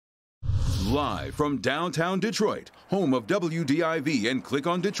Live from downtown Detroit, home of WDIV and Click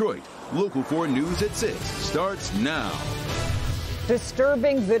on Detroit, Local 4 News at 6 starts now.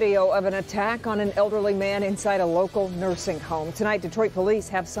 Disturbing video of an attack on an elderly man inside a local nursing home. Tonight, Detroit police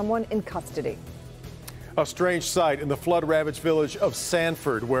have someone in custody. A strange sight in the flood-ravaged village of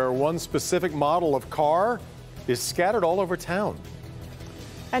Sanford, where one specific model of car is scattered all over town.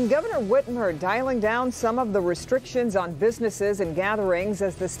 And Governor Whitmer dialing down some of the restrictions on businesses and gatherings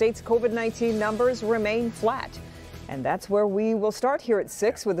as the state's COVID-19 numbers remain flat. And that's where we will start here at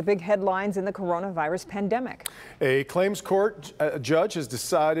 6 with the big headlines in the coronavirus pandemic. A claims court judge has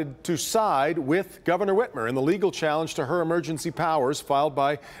decided to side with Governor Whitmer in the legal challenge to her emergency powers filed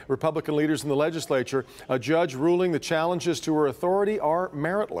by Republican leaders in the legislature. A judge ruling the challenges to her authority are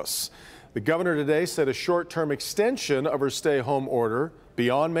meritless. The governor today said a short-term extension of her stay-home order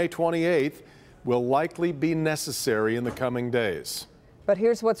beyond May 28th will likely be necessary in the coming days. But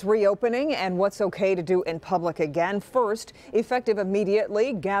here's what's reopening and what's okay to do in public again. First, effective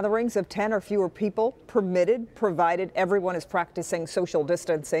immediately, gatherings of 10 or fewer people permitted, provided everyone is practicing social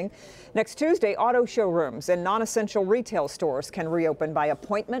distancing. Next Tuesday, auto showrooms and non-essential retail stores can reopen by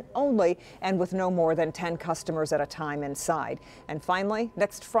appointment only and with no more than 10 customers at a time inside. And finally,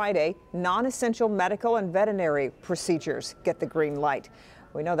 next Friday, non-essential medical and veterinary procedures get the green light.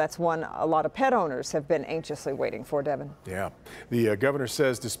 We know that's one a lot of pet owners have been anxiously waiting for, Devin. Yeah. The governor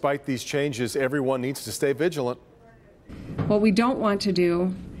says despite these changes, everyone needs to stay vigilant. What we don't want to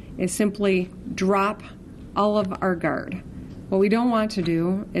do is simply drop all of our guard. What we don't want to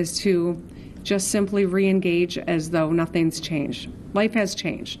do is to just simply re-engage as though nothing's changed. Life has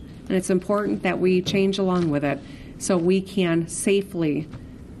changed, and it's important that we change along with it so we can safely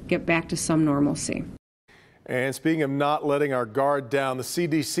get back to some normalcy. And speaking of not letting our guard down, the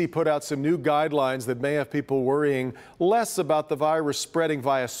CDC put out some new guidelines that may have people worrying less about the virus spreading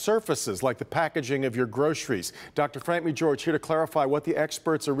via surfaces like the packaging of your groceries. Dr. Frank McGeorge here to clarify what the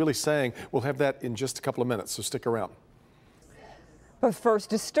experts are really saying. We'll have that in just a couple of minutes, so stick around. But first,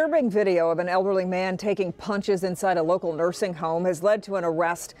 disturbing video of an elderly man taking punches inside a local nursing home has led to an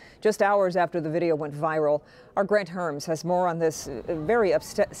arrest just hours after the video went viral. Our Grant Herms has more on this very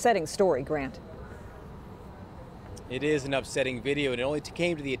upsetting story. Grant. It is an upsetting video, and it only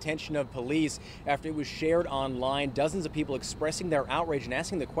came to the attention of police after it was shared online. Dozens of people expressing their outrage and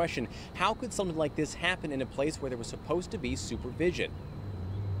asking the question, how could something like this happen in a place where there was supposed to be supervision?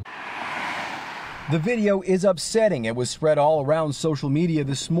 The video is upsetting. It was spread all around social media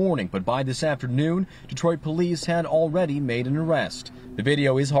this morning, but by this afternoon, Detroit police had already made an arrest. The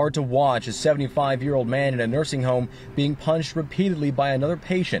video is hard to watch. A 75-year-old man in a nursing home being punched repeatedly by another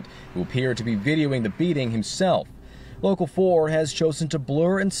patient who appeared to be videoing the beating himself. Local 4 has chosen to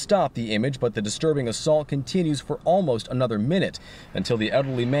blur and stop the image, but the disturbing assault continues for almost another minute until the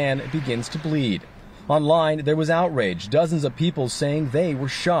elderly man begins to bleed. Online, there was outrage, dozens of people saying they were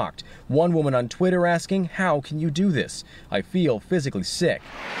shocked. One woman on Twitter asking, "How can you do this? I feel physically sick."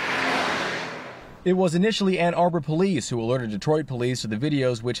 It was initially Ann Arbor police who alerted Detroit police to the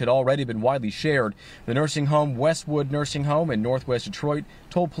videos, which had already been widely shared. The nursing home, Westwood Nursing Home in Northwest Detroit,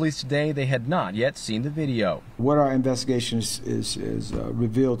 told police today they had not yet seen the video. What our investigation is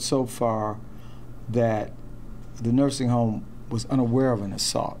revealed so far that the nursing home was unaware of an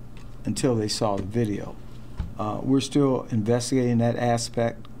assault until they saw the video. We're still investigating that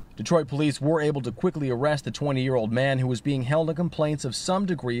aspect. Detroit police were able to quickly arrest the 20-year-old man who was being held on complaints of some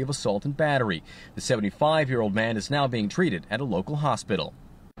degree of assault and battery. The 75-year-old man is now being treated at a local hospital.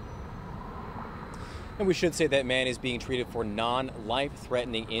 And we should say that man is being treated for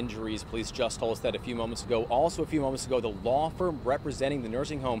non-life-threatening injuries. Police just told us that a few moments ago. Also a few moments ago, the law firm representing the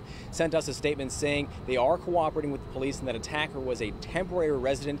nursing home sent us a statement saying they are cooperating with the police and that attacker was a temporary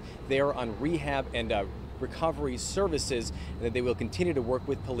resident there on rehab and recovery services, and that they will continue to work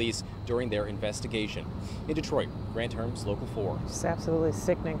with police during their investigation. In Detroit, Grant Herms, Local 4. It's absolutely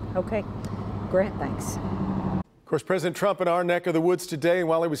sickening. Okay, Grant, thanks. Of course, President Trump in our neck of the woods today, and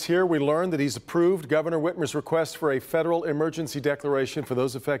while he was here, we learned that he's approved Governor Whitmer's request for a federal emergency declaration for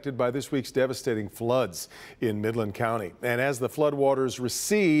those affected by this week's devastating floods in Midland County. And as the floodwaters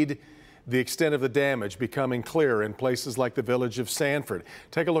recede, the extent of the damage becoming clear in places like the village of Sanford.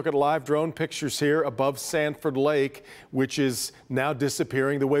 Take a look at live drone pictures here above Sanford Lake, which is now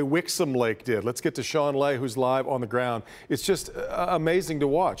disappearing the way Wixom Lake did. Let's get to Sean Lay, who's live on the ground. It's just amazing to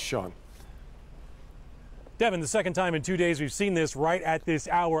watch, Sean. Devin, the second time in 2 days we've seen this right at this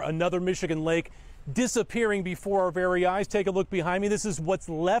hour. Another Michigan lake disappearing before our very eyes. Take a look behind me. This is what's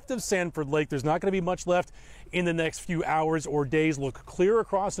left of Sanford Lake. There's not going to be much left in the next few hours or days. Look clear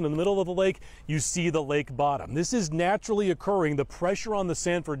across in the middle of the lake. You see the lake bottom. This is naturally occurring. The pressure on the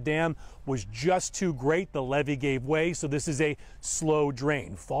Sanford Dam was just too great. The levee gave way, so this is a slow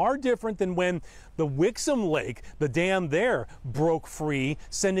drain. Far different than when the Wixom Lake, the dam there, broke free,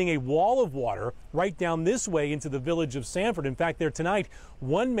 sending a wall of water right down this way into the village of Sanford. In fact, there tonight,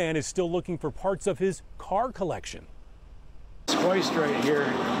 one man is still looking for parts of his car collection. This hoist right here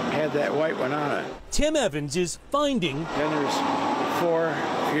had that white one on it. Tim Evans is finding. Then there's 4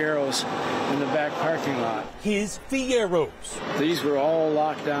 Fieros in the back parking lot. His Fieros. These were all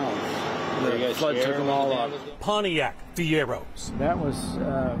locked down. The flood took them all up. Pontiac Fieros. That was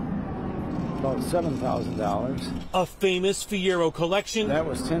about $7,000. A famous Fiero collection. That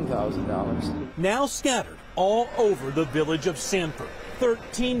was $10,000. Now scattered all over the village of Sanford.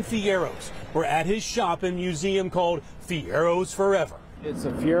 13 Fieros were at his shop and museum called Fieros Forever. It's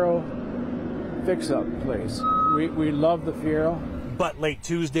a Fiero fix-up place. We love the Fiero. But late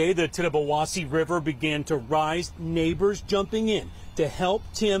Tuesday, the Tittabawassee River began to rise, neighbors jumping in to help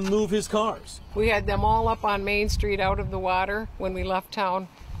Tim move his cars. We had them all up on Main Street out of the water when we left town,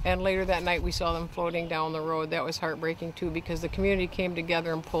 and later that night we saw them floating down the road. That was heartbreaking too, because the community came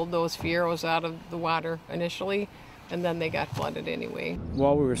together and pulled those Fieros out of the water initially, and then they got flooded anyway.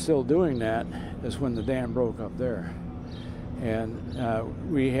 While we were still doing that is when the dam broke up there,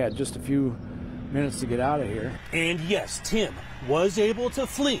 and we had just a few minutes to get out of here. And yes, Tim was able to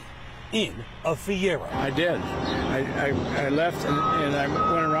flee in a Fiero. I did. I left and I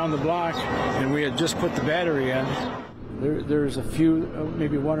went around the block, and we had just put the battery in. There's a few,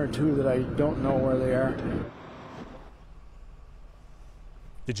 maybe 1 or 2 that I don't know where they are.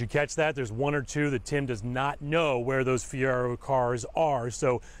 Did you catch that? There's 1 or 2 that Tim does not know where those Fiero cars are,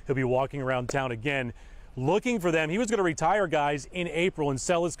 so he'll be walking around town again looking for them. He was going to retire, guys, in April and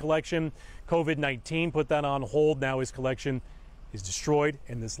sell his collection. COVID-19 put that on hold. Now his collection is destroyed,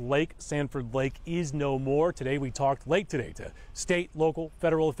 and this lake, Sanford Lake, is no more. Today we talked late today to state, local,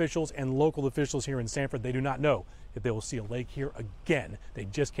 federal officials and local officials here in Sanford. They do not know if they will see a lake here again. They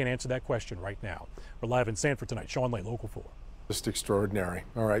just can't answer that question right now. We're live in Sanford tonight. Sean Lay, Local 4. Just extraordinary.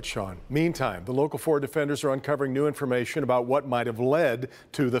 All right, Sean. Meantime, the Local 4 defenders are uncovering new information about what might have led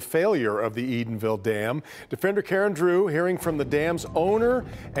to the failure of the Edenville Dam. Defender Karen Drew hearing from the dam's owner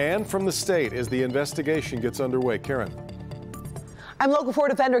and from the state as the investigation gets underway. Karen. I'm Local 4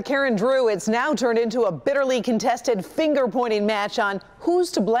 defender Karen Drew. It's now turned into a bitterly contested finger-pointing match on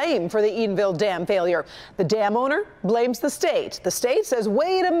who's to blame for the Edenville Dam failure. The dam owner blames the state. The state says,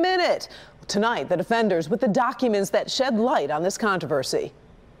 wait a minute. Tonight, the defenders with the documents that shed light on this controversy.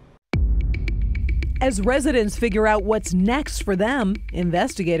 As residents figure out what's next for them,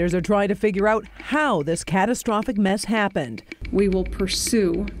 investigators are trying to figure out how this catastrophic mess happened. We will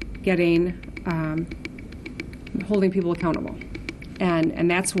pursue getting, holding people accountable. And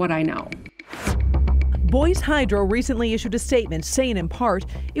that's what I know. Boise Hydro recently issued a statement saying in part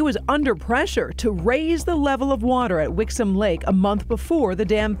it was under pressure to raise the level of water at Wixom Lake a month before the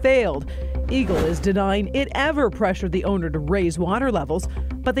dam failed. Eagle is denying it ever pressured the owner to raise water levels,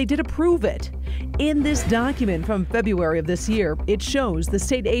 but they did approve it. In this document from February of this year, it shows the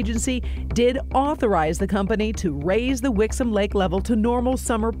state agency did authorize the company to raise the Wixom Lake level to normal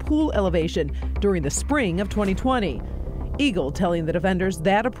summer pool elevation during the spring of 2020. Eagle telling the defenders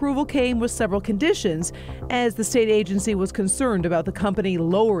that approval came with several conditions, as the state agency was concerned about the company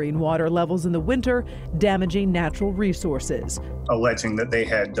lowering water levels in the winter, damaging natural resources. Alleging that they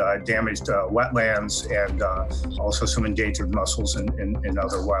had damaged wetlands and also some endangered mussels and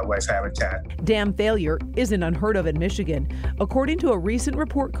other wildlife habitat. Dam failure isn't unheard of in Michigan. According to a recent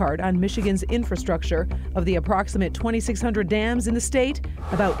report card on Michigan's infrastructure, of the approximate 2,600 dams in the state,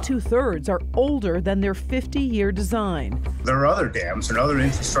 about 2/3 are older than their 50-year design. There are other dams and other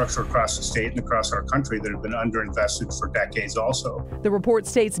infrastructure across the state and across our country that have been underinvested for decades also. The report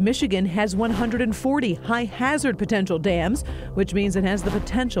states Michigan has 140 high-hazard potential dams, which means it has the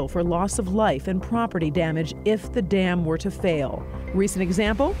potential for loss of life and property damage if the dam were to fail. Recent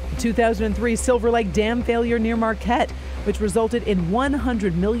example, 2003 Silver Lake Dam failure near Marquette, which resulted in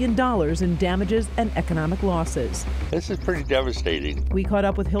 $100 million in damages and economic losses. This is pretty devastating. We caught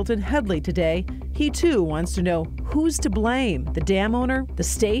up with Hilton Headley today. He too wants to know who's to blame, the dam owner, the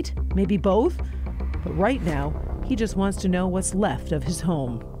state, maybe both? But right now, he just wants to know what's left of his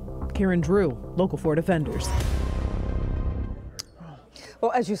home. Karen Drew, Local 4 Defenders.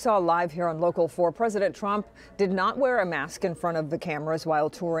 Well, as you saw live here on Local 4, President Trump did not wear a mask in front of the cameras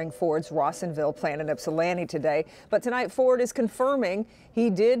while touring Ford's Rawsonville plant in Ypsilanti today. But tonight, Ford is confirming he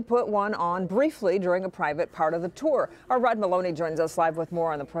did put one on briefly during a private part of the tour. Our Rod Maloney joins us live with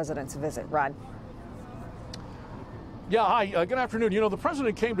more on the president's visit. Rod. Yeah, hi. Good afternoon. You know, the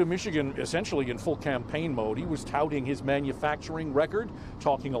president came to Michigan essentially in full campaign mode. He was touting his manufacturing record,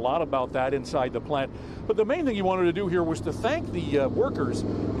 talking a lot about that inside the plant. But the main thing he wanted to do here was to thank the workers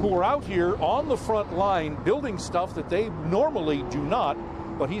who were out here on the front line building stuff that they normally do not,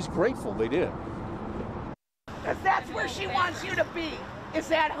 but he's grateful they did. Because that's where she wants you to be,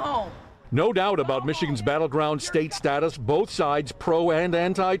 is at home. No doubt about Michigan's battleground state status. Both sides, pro and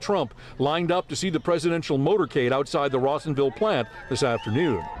anti-Trump, lined up to see the presidential motorcade outside the Rawsonville plant this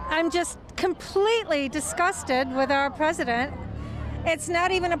afternoon. I'm just completely disgusted with our president. It's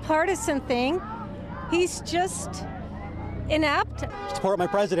not even a partisan thing. He's just inept. Support my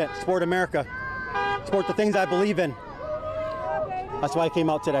president, support America, support the things I believe in. That's why I came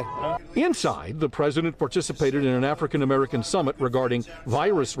out today. Inside, the president participated in an African-American summit regarding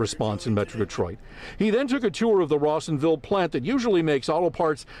virus response in Metro Detroit. He then took a tour of the Rawsonville plant that usually makes auto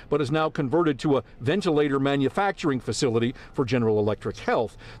parts but is now converted to a ventilator manufacturing facility for General Electric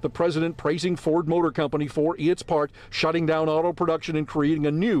Health. The president praising Ford Motor Company for its part shutting down auto production and creating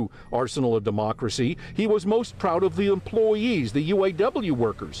a new arsenal of democracy. He was most proud of the employees, the UAW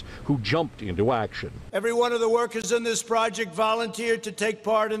workers, who jumped into action. Every one of the workers in this project volunteered to take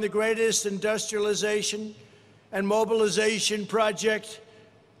part in the greatest industrialization and mobilization project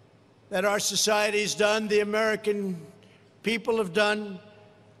that our society's done, the American people have done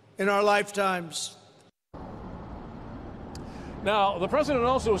in our lifetimes. Now, the president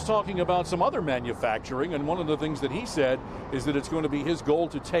also is talking about some other manufacturing, and one of the things that he said is that it's going to be his goal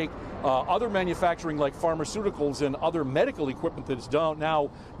to take other manufacturing like pharmaceuticals and other medical equipment that is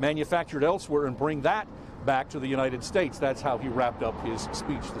now manufactured elsewhere and bring that back to the United States. That's how he wrapped up his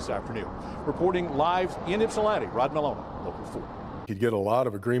speech this afternoon. Reporting live in Ypsilanti, Rod Maloney, Local 4. You'd get a lot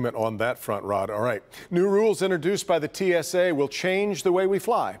of agreement on that front, Rod. All right. New rules introduced by the TSA will change the way we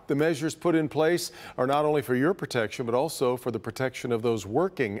fly. The measures put in place are not only for your protection, but also for the protection of those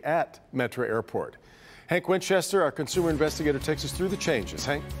working at Metro Airport. Hank Winchester, our consumer investigator, takes us through the changes.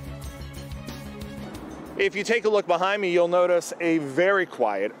 Hank? If you take a look behind me, you'll notice a very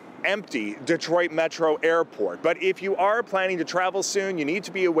quiet, empty Detroit Metro Airport. But if you are planning to travel soon, you need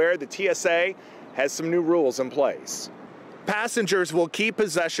to be aware the TSA has some new rules in place. Passengers will keep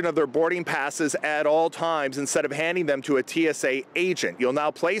possession of their boarding passes at all times instead of handing them to a TSA agent. You'll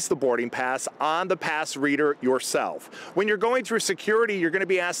now place the boarding pass on the pass reader yourself. When you're going through security, you're going to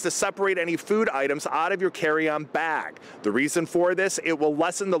be asked to separate any food items out of your carry-on bag. The reason for this, it will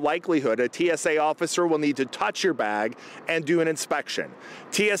lessen the likelihood a TSA officer will need to touch your bag and do an inspection.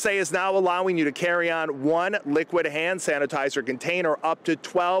 TSA is now allowing you to carry on one liquid hand sanitizer container up to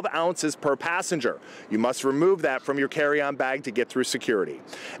 12 ounces per passenger. You must remove that from your carry-on bag to get through security.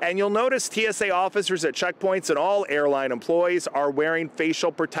 And you'll notice TSA officers at checkpoints and all airline employees are wearing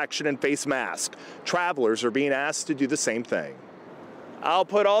facial protection and face masks. Travelers are being asked to do the same thing. I'll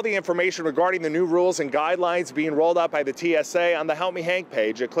put all the information regarding the new rules and guidelines being rolled out by the TSA on the Help Me Hank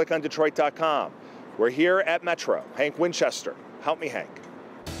page at clickondetroit.com. We're here at Metro. Hank Winchester. Help Me Hank.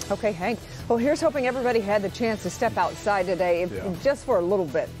 Okay, Hank. Well, here's hoping everybody had the chance to step outside today, just for a little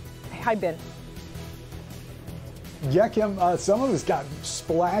bit. Hi, Ben. Yeah, Kim, some of us got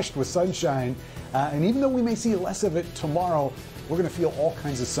splashed with sunshine, and even though we may see less of it tomorrow, we're going to feel all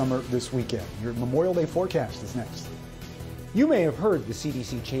kinds of summer this weekend. Your Memorial Day forecast is next. You may have heard the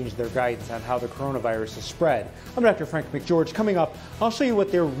CDC changed their guidance on how the coronavirus is spread. I'm Dr. Frank McGeorge. Coming up, I'll show you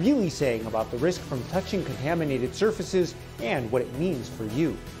what they're really saying about the risk from touching contaminated surfaces and what it means for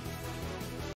you.